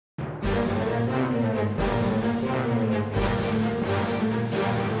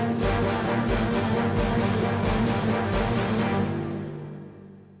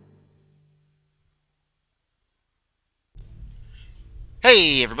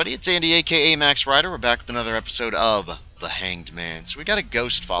Hey everybody, it's Andy aka Max Rider. We're back with another episode of The Hanged Man. So we got a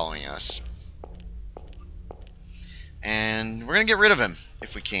ghost following us. And we're gonna get rid of him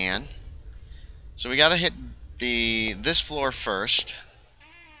if we can. So we gotta hit this floor first.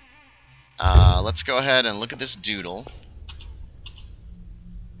 Let's go ahead and look at this doodle.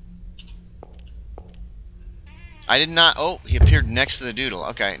 I did not... Oh, he appeared next to the doodle.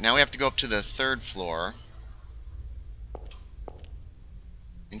 Okay, now we have to go up to the third floor.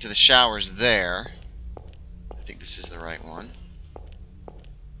 Into the showers there. I think this is the right one.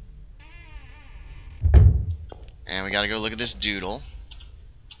 And we gotta go look at this doodle.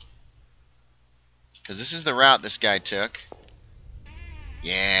 Because this is the route this guy took.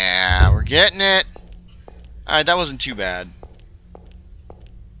 Yeah, we're getting it. Alright, that wasn't too bad.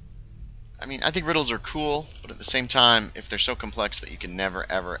 I mean, I think riddles are cool, but at the same time, if they're so complex that you can never,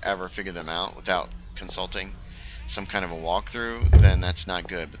 ever, ever figure them out without consulting some kind of a walkthrough, then that's not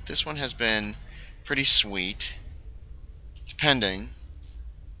good. But this one has been pretty sweet. Depending.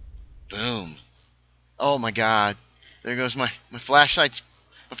 Boom. Oh my god. There goes my flashlight.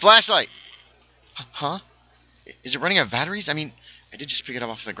 My flashlight! Huh? Is it running out of batteries? I mean, I did just pick it up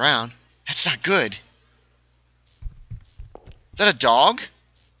off the ground. That's not good. Is that a dog?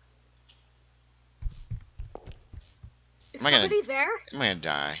 Is somebody there? Am I gonna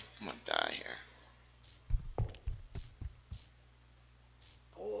die? I'm gonna die here.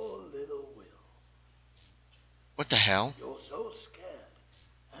 Poor little Will. What the hell? You're so scared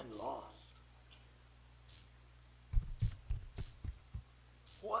and lost.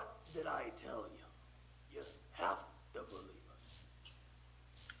 What did I tell you? You have to believe us.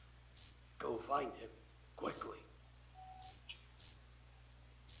 Go find him quickly.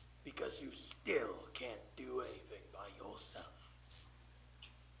 Because you still can't do anything by yourself.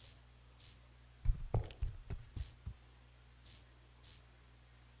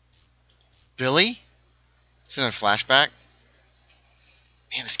 Billy? Is that a flashback?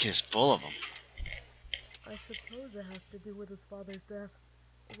 Man, this kid is full of them. I suppose it has to do with his father's death.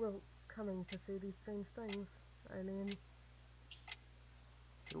 Well, coming to say these strange things. I mean...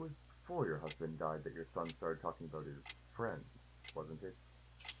 It was before your husband died that your son started talking about his friends, wasn't it?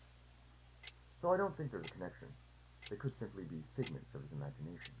 So I don't think there's a connection. They could simply be figments of his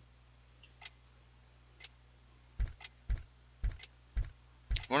imagination.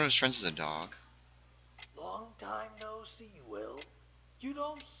 One of his friends is a dog. Long time no see, Will. You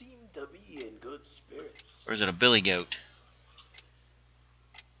don't seem to be in good spirits. Or is it a billy goat?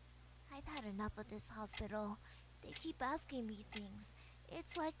 I've had enough of this hospital. They keep asking me things.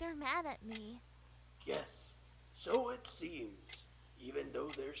 It's like they're mad at me. Yes, so it seems, even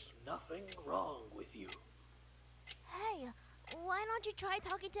though there's nothing wrong with you. Hey, why don't you try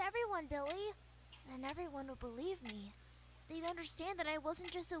talking to everyone, Billy? Then everyone will believe me. They'd understand that I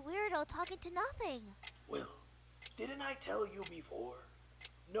wasn't just a weirdo talking to nothing. Will, didn't I tell you before?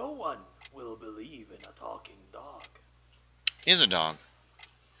 No one will believe in a talking dog. He is a dog.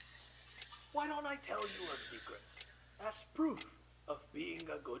 Why don't I tell you a secret as proof of being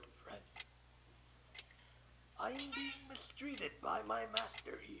a good friend? I'm being mistreated by my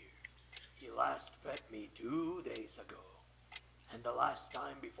master here. He last fed me 2 days ago. And the last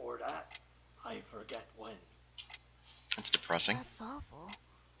time before that, I forget when. That's depressing. That's awful.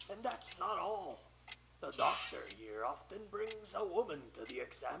 And that's not all. The doctor here often brings a woman to the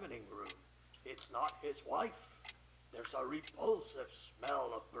examining room. It's not his wife. There's a repulsive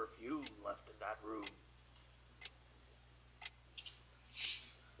smell of perfume left in that room.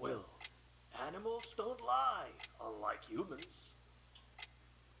 Will, animals don't lie, unlike humans.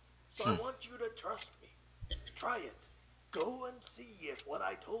 So I want you to trust me. Try it. Go and see if what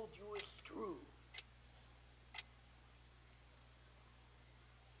I told you is true.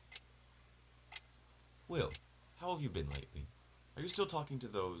 Will, how have you been lately? Are you still talking to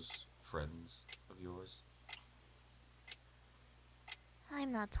those friends of yours?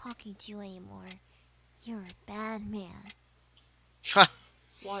 I'm not talking to you anymore. You're a bad man. Ha!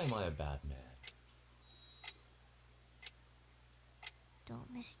 Why am I a bad man? Don't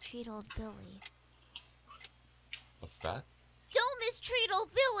mistreat old Billy. What's that? Don't mistreat old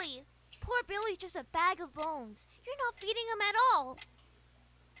Billy! Poor Billy's just a bag of bones. You're not feeding him at all.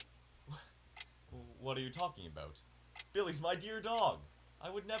 What are you talking about? Billy's my dear dog.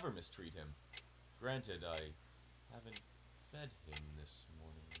 I would never mistreat him. Granted, I haven't fed him this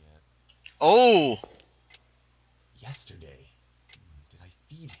morning yet. Oh! Yesterday. Did I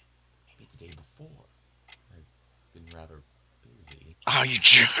feed him? Maybe the day before. I've been rather busy. Oh, you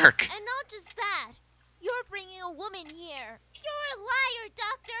jerk! And not just that. You're bringing a woman here. You're a liar,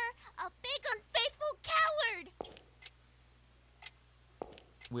 Doctor! A big, unfaithful coward!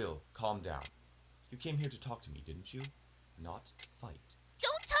 Will, calm down. You came here to talk to me, didn't you? Not to fight.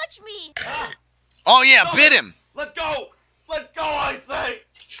 Don't touch me! Ah! Oh yeah, Stop bit it! him! Let go! Let go, I say!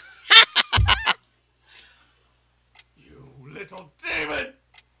 You little demon!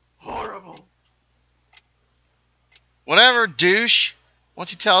 Horrible! Whatever, douche.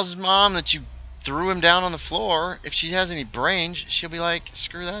 Once he tells his mom that you threw him down on the floor, if she has any brains, she'll be like,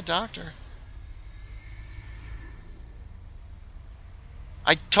 screw that doctor.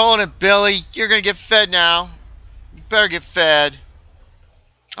 I told him, Billy, you're gonna get fed now. You better get fed.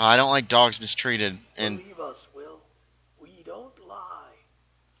 Oh, I don't like dogs mistreated. And Believe us, Will. We don't lie.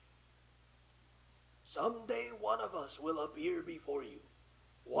 Someday one of us will appear before you.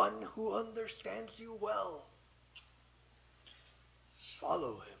 One who understands you well.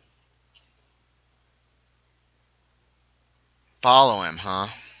 Follow him. follow him, huh?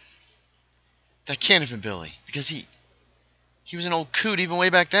 That can't have been Billy, because he was an old coot even way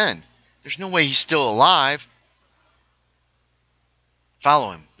back then. There's no way he's still alive.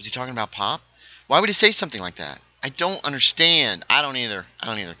 Follow him. Was he talking about Pop? Why would he say something like that? I don't understand. I don't either,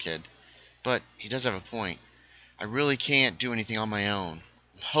 kid. But he does have a point. I really can't do anything on my own.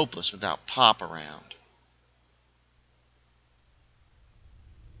 I'm hopeless without Pop around.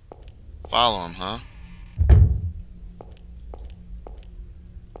 Follow him, huh?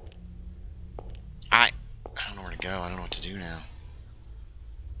 I don't know where to go. I don't know what to do now.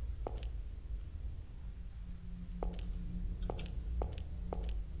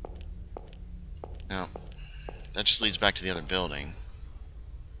 No. That just leads back to the other building.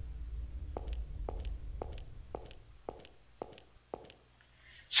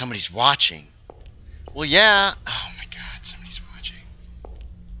 Somebody's watching. Well, yeah. Oh my god, somebody's watching.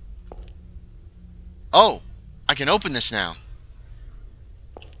 Oh! I can open this now.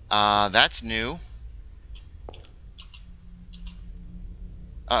 That's new.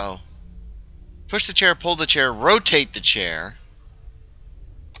 Uh-oh. Push the chair, pull the chair, rotate the chair.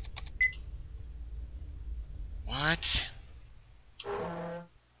 What?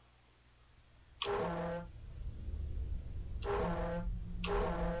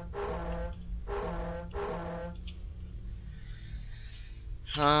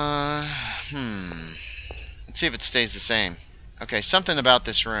 Let's see if it stays the same. Okay, something about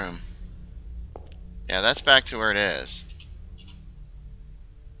this room. Yeah, that's back to where it is.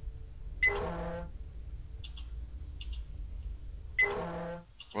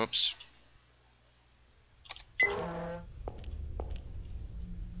 Whoops.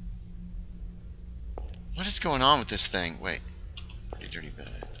 What is going on with this thing? Wait. Pretty dirty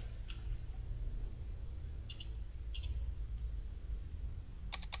bed.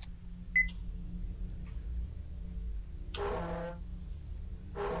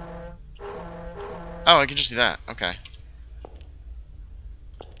 Oh, I can just do that. Okay.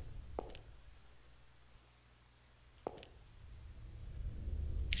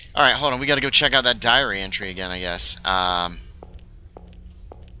 Alright, hold on. We gotta go check out that diary entry again, I guess.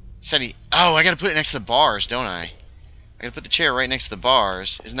 Said he... Oh, I gotta put it next to the bars, don't I? I gotta put the chair right next to the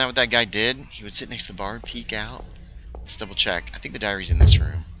bars. Isn't that what that guy did? He would sit next to the bar and peek out. Let's double check. I think the diary's in this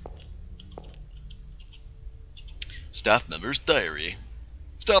room. Staff member's diary.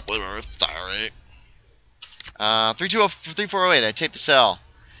 Staff member's diary. 3408. I tape the cell.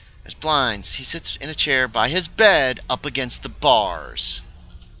 There's blinds. He sits in a chair by his bed up against the bars.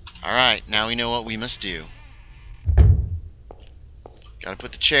 Alright, now we know what we must do. Gotta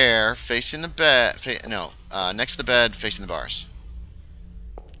put the chair facing the bed. Next to the bed, facing the bars.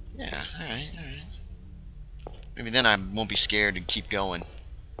 Yeah, alright. Maybe then I won't be scared to keep going.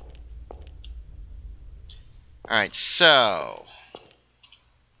 Alright, so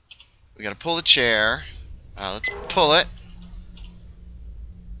we gotta pull the chair. Let's pull it.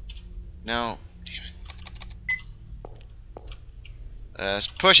 No. Damn it. Let's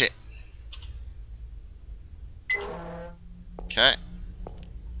push it. Okay.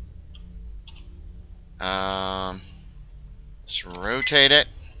 Let's rotate it.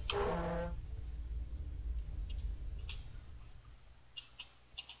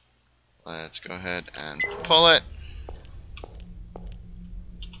 Let's go ahead and pull it.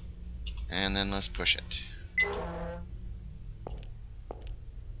 And then let's push it.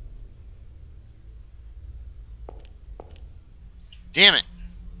 Damn it.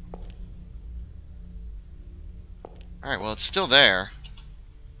 Alright, well, it's still there.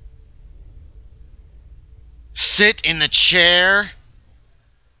 Sit in the chair?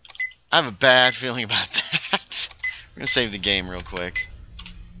 I have a bad feeling about that. I'm going to save the game real quick.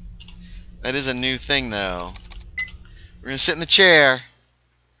 That is a new thing, though. We're going to sit in the chair.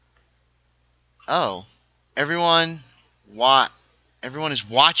 Oh. Everyone, Everyone is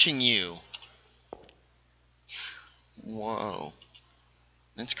watching you. Whoa.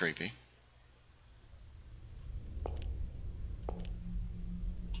 That's creepy.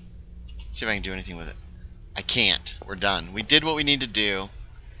 See if I can do anything with it. I can't. We're done. We did what we need to do.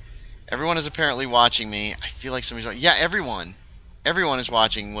 Everyone is apparently watching me. I feel like somebody's watching. Yeah, everyone. Everyone is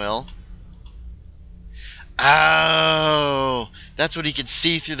watching Will. Oh, that's what he could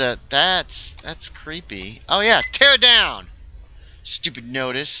see through that. That's creepy. Oh yeah, tear it down. Stupid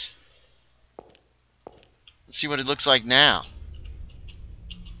notice. Let's see what it looks like now.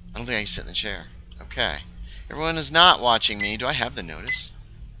 I don't think I can sit in the chair. Okay. Everyone is not watching me. Do I have the notice?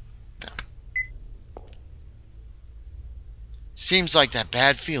 No. Seems like that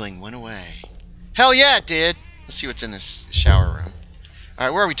bad feeling went away. Hell yeah, it did. Let's see what's in this shower room.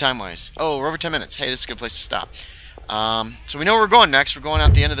 Alright, where are we time-wise? Oh, we're over 10 minutes. Hey, this is a good place to stop. So we know where we're going next. We're going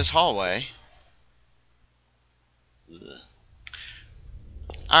out the end of this hallway.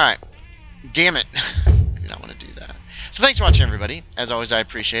 Alright. Damn it. I do not want to do that. So thanks for watching, everybody. As always, I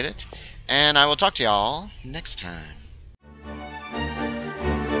appreciate it. And I will talk to y'all next time.